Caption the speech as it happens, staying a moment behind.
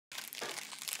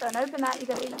Don't open that, you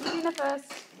gotta eat your dinner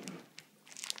first.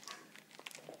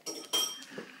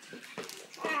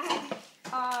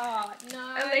 Oh,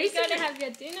 no. Elise, you gotta have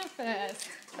your dinner first.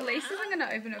 Elise isn't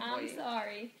gonna open it for you. I'm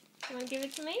sorry. You want to give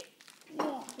it to me?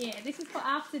 Yeah. Yeah, this is for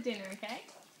after dinner, okay?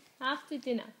 After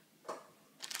dinner.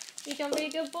 You gonna be a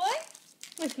good boy?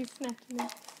 Look, he's snapping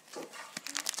it.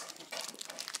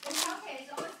 In childcare, it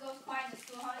always goes quiet in the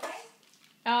school holidays.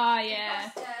 Oh,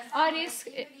 yeah. Because, Oh, it is.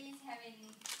 everybody's having,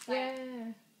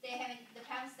 Yeah. they're having, the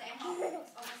parents stay at home over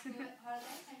school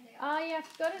holidays and they Oh, yeah, I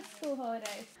forgot it's school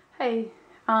holidays. Hey,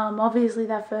 obviously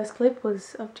that first clip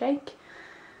was of Jake.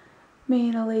 Me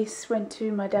and Elise went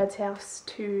to my dad's house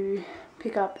to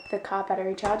pick up the car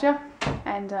battery charger,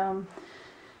 and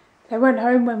they weren't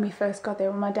home when we first got there.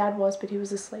 Well, my dad was, but he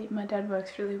was asleep. My dad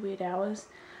works really weird hours.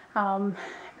 But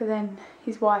then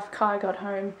his wife Kai got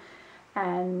home,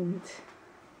 and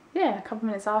yeah, a couple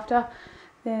minutes after,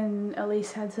 then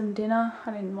Elise had some dinner.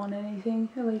 I didn't want anything.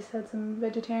 Elise had some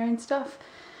vegetarian stuff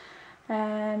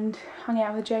and hung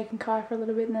out with Jake and Kai for a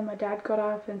little bit, and then my dad got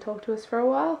up and talked to us for a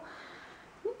while.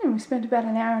 We spent about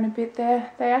an hour and a bit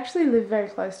there. They actually live very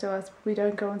close to us, but we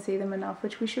don't go and see them enough,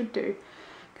 which we should do,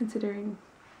 considering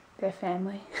their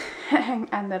family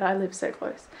and that I live so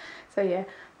close. So yeah,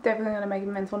 definitely going to make a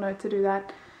mental note to do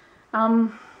that. I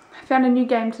found a new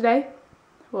game today.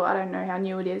 Well, I don't know how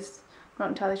new it is. I'm not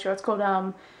entirely sure. It's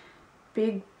called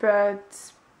Big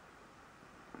Birds...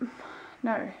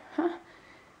 No. Huh?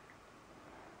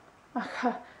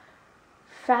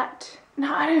 Fat...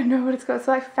 No, I don't know what it's called. It's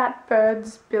like Fat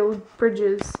Birds Build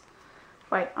Bridges.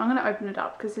 Wait, I'm going to open it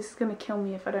up because this is going to kill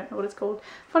me if I don't know what it's called.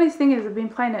 Funniest thing is I've been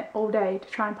playing it all day to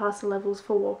try and pass the levels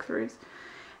for walkthroughs.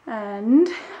 And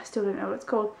I still don't know what it's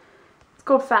called. It's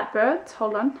called Fat Birds.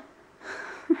 Hold on.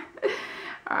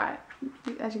 Alright,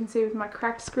 as you can see with my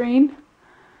cracked screen.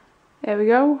 There we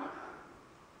go.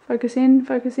 Focus in,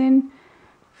 focus in.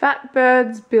 Fat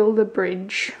Birds Build a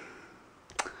Bridge.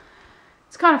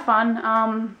 It's kind of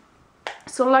fun.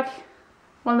 Sort of like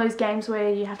one of those games where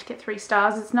you have to get 3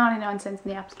 stars. It's 99 cents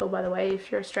in the App Store, by the way,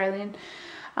 if you're Australian.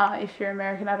 If you're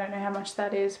American, I don't know how much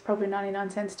that is. Probably 99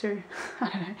 cents too. I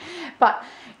don't know. But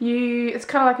it's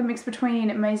kind of like a mix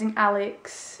between Amazing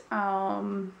Alex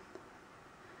and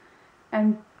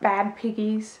Bad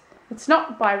Piggies. It's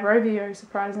not by Rovio,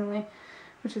 surprisingly,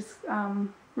 which is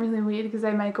really weird because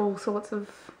they make all sorts of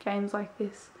games like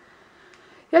this.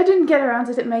 Yeah, I didn't get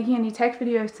around to making any tech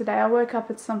videos today. I woke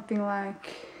up at something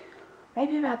like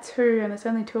maybe about 2, and it's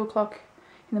only 2 o'clock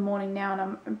in the morning now, and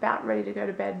I'm about ready to go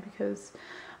to bed because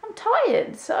I'm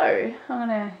tired. So I'm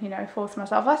gonna, you know, force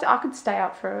myself. I could stay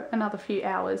up for another few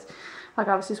hours. Like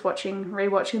I was just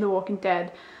rewatching The Walking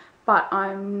Dead, but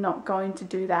I'm not going to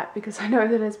do that because I know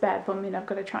that it's bad for me and I've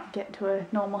got to try and get into a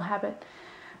normal habit.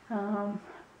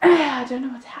 I don't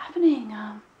know what's happening.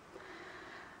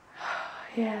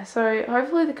 Yeah, so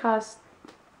hopefully the car's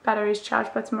battery is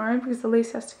charged by tomorrow because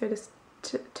Elise has to go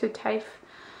to TAFE.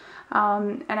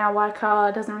 And our white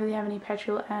car doesn't really have any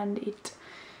petrol and it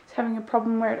is having a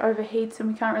problem where it overheats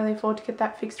and we can't really afford to get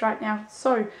that fixed right now.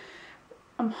 So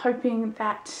I'm hoping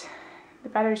that the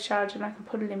battery's charged and I can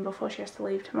put it in before she has to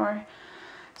leave tomorrow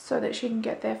so that she can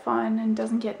get there fine and it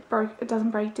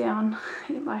doesn't break down.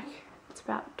 It's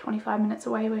about 25 minutes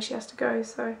away where she has to go,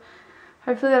 so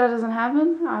hopefully that doesn't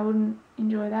happen. I wouldn't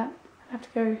enjoy that. I'd have to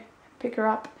go pick her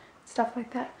up, stuff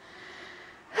like that.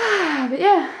 But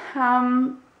yeah,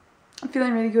 I'm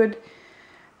feeling really good.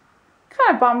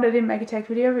 Kind of bummed I didn't make a tech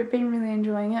video, but been really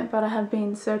enjoying it. But I have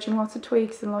been searching lots of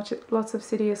tweaks and lots of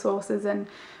Cydia sources and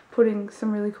putting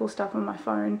some really cool stuff on my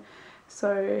phone.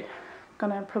 So I'm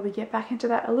gonna probably get back into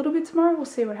that a little bit tomorrow. We'll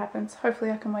see what happens.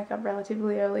 Hopefully I can wake up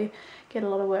relatively early, get a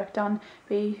lot of work done,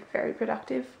 be very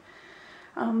productive.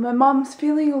 My mum's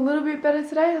feeling a little bit better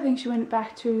today. I think she went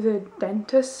back to the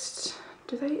dentist.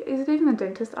 Is it even a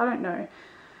dentist? I don't know.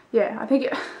 Yeah,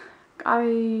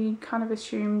 I kind of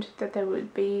assumed that there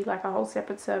would be like a whole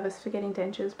separate service for getting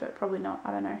dentures, but probably not.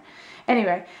 I don't know.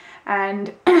 Anyway,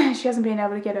 and she hasn't been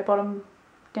able to get her bottom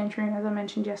denture in, as I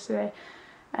mentioned yesterday.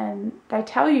 And they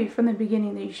tell you from the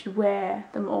beginning that you should wear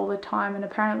them all the time, and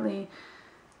apparently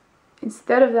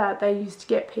instead of that, they used to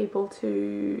get people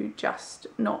to just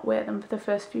not wear them for the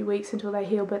first few weeks until they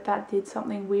heal, but that did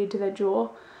something weird to their jaw.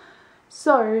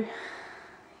 So,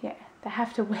 yeah, they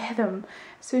have to wear them.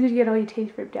 As soon as you get all your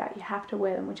teeth ripped out, you have to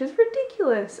wear them, which is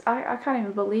ridiculous. I can't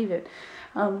even believe it.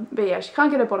 But yeah, she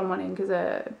can't get her bottom one in because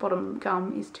her bottom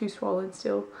gum is too swollen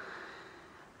still.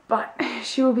 But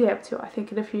she will be able to, I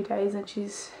think, in a few days, and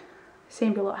she's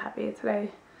seemed a lot happier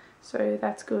today. So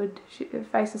that's good. Her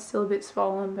face is still a bit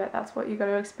swollen, but that's what you got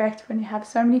to expect when you have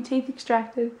so many teeth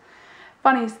extracted.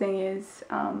 Funniest thing is,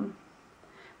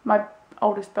 my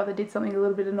oldest brother did something a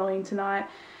little bit annoying tonight.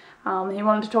 He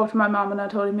wanted to talk to my mum, and I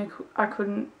told him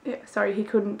he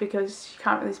couldn't because she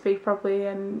can't really speak properly,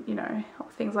 and you know,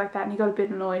 things like that, and he got a bit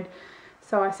annoyed.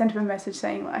 So I sent him a message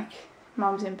saying like,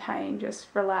 Mum's in pain, just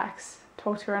relax,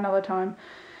 talk to her another time.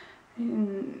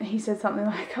 And he said something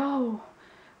like, oh,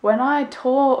 when I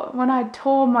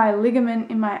tore my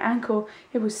ligament in my ankle,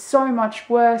 it was so much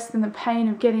worse than the pain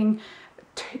of getting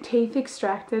teeth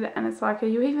extracted. And it's like, are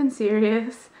you even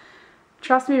serious?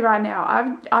 Trust me right now,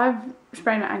 I've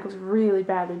sprained my ankles really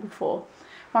badly before.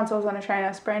 Once I was on a train,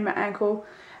 I sprained my ankle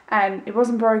and it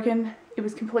wasn't broken, it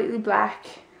was completely black.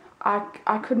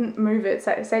 I couldn't move it.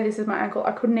 Say this is my ankle,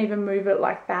 I couldn't even move it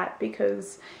like that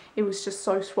because it was just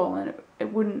so swollen.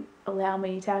 It wouldn't allow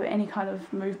me to have any kind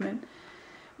of movement.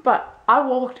 But I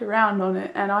walked around on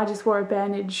it and I just wore a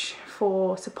bandage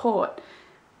for support.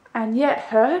 And yeah, it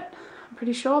hurt, I'm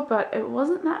pretty sure, but it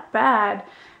wasn't that bad.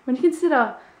 When you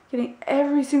consider getting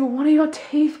every single one of your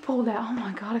teeth pulled out, oh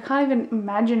my god, I can't even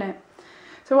imagine it.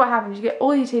 So what happens? You get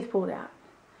all your teeth pulled out.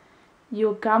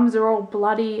 Your gums are all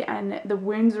bloody and the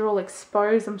wounds are all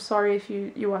exposed. I'm sorry if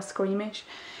you are squeamish.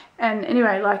 And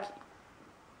anyway, like,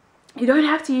 you don't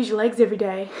have to use your legs every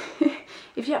day.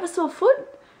 If you have a sore foot,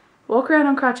 walk around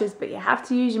on crutches, but you have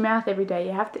to use your mouth every day.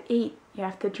 You have to eat, you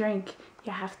have to drink,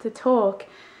 you have to talk,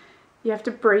 you have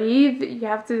to breathe, you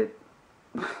have to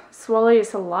swallow your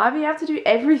saliva, you have to do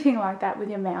everything like that with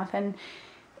your mouth. And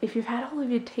if you've had all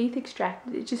of your teeth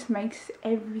extracted, it just makes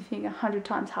everything 100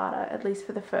 times harder, at least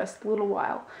for the first little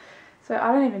while. So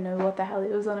I don't even know what the hell it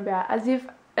was on about. As if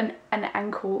an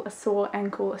ankle, a sore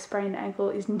ankle, a sprained ankle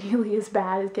is nearly as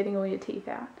bad as getting all your teeth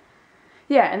out.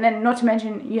 Yeah, and then not to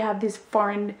mention you have this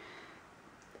foreign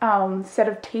set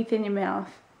of teeth in your mouth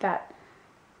that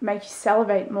make you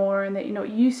salivate more and that you're not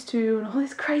used to, and all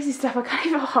this crazy stuff. I can't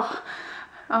even...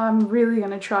 I'm really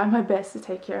going to try my best to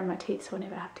take care of my teeth so I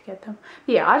never have to get them.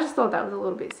 But yeah, I just thought that was a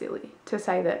little bit silly to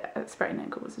say that a sprained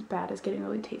ankle was as bad as getting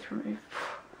all your teeth removed.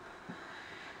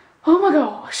 Oh my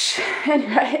gosh.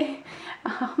 Anyway,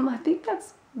 I think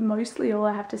that's mostly all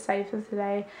I have to say for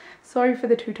today. Sorry for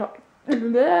the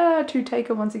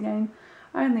two-taker once again.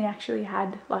 I only actually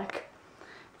had like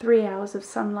 3 hours of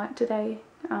sunlight today,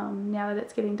 now that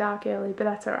it's getting dark early, but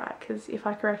that's alright because if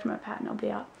I correct my pattern I'll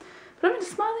be up. But I'm in a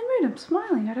smiley mood, I'm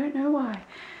smiling, I don't know why.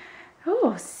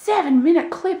 Oh,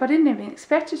 7-minute clip, I didn't even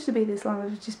expect it to be this long.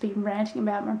 I've just been ranting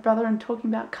about my brother and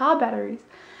talking about car batteries.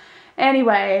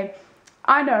 Anyway,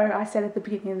 I know I said at the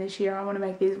beginning of this year I want to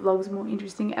make these vlogs more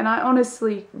interesting, and I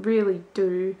honestly really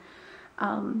do.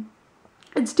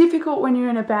 It's difficult when you're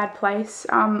in a bad place.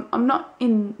 I'm not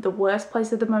in the worst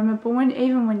place at the moment, but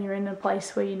even when you're in a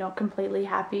place where you're not completely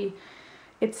happy,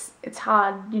 it's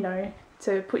hard, you know,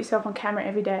 to put yourself on camera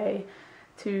every day,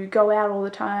 to go out all the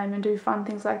time and do fun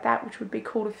things like that, which would be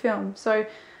cool to film. So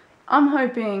I'm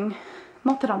hoping,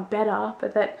 not that I'm better,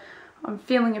 but that I'm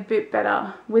feeling a bit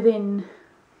better within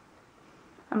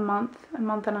a month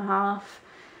and a half.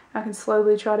 I can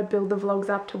slowly try to build the vlogs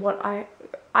up to what I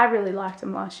really liked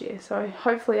them last year, so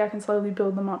hopefully I can slowly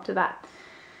build them up to that.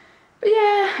 But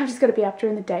yeah, I've just got to be up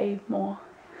during the day more.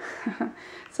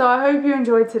 So I hope you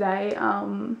enjoyed today.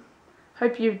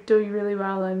 Hope you're doing really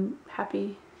well and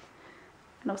happy,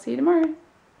 and I'll see you tomorrow.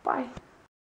 Bye.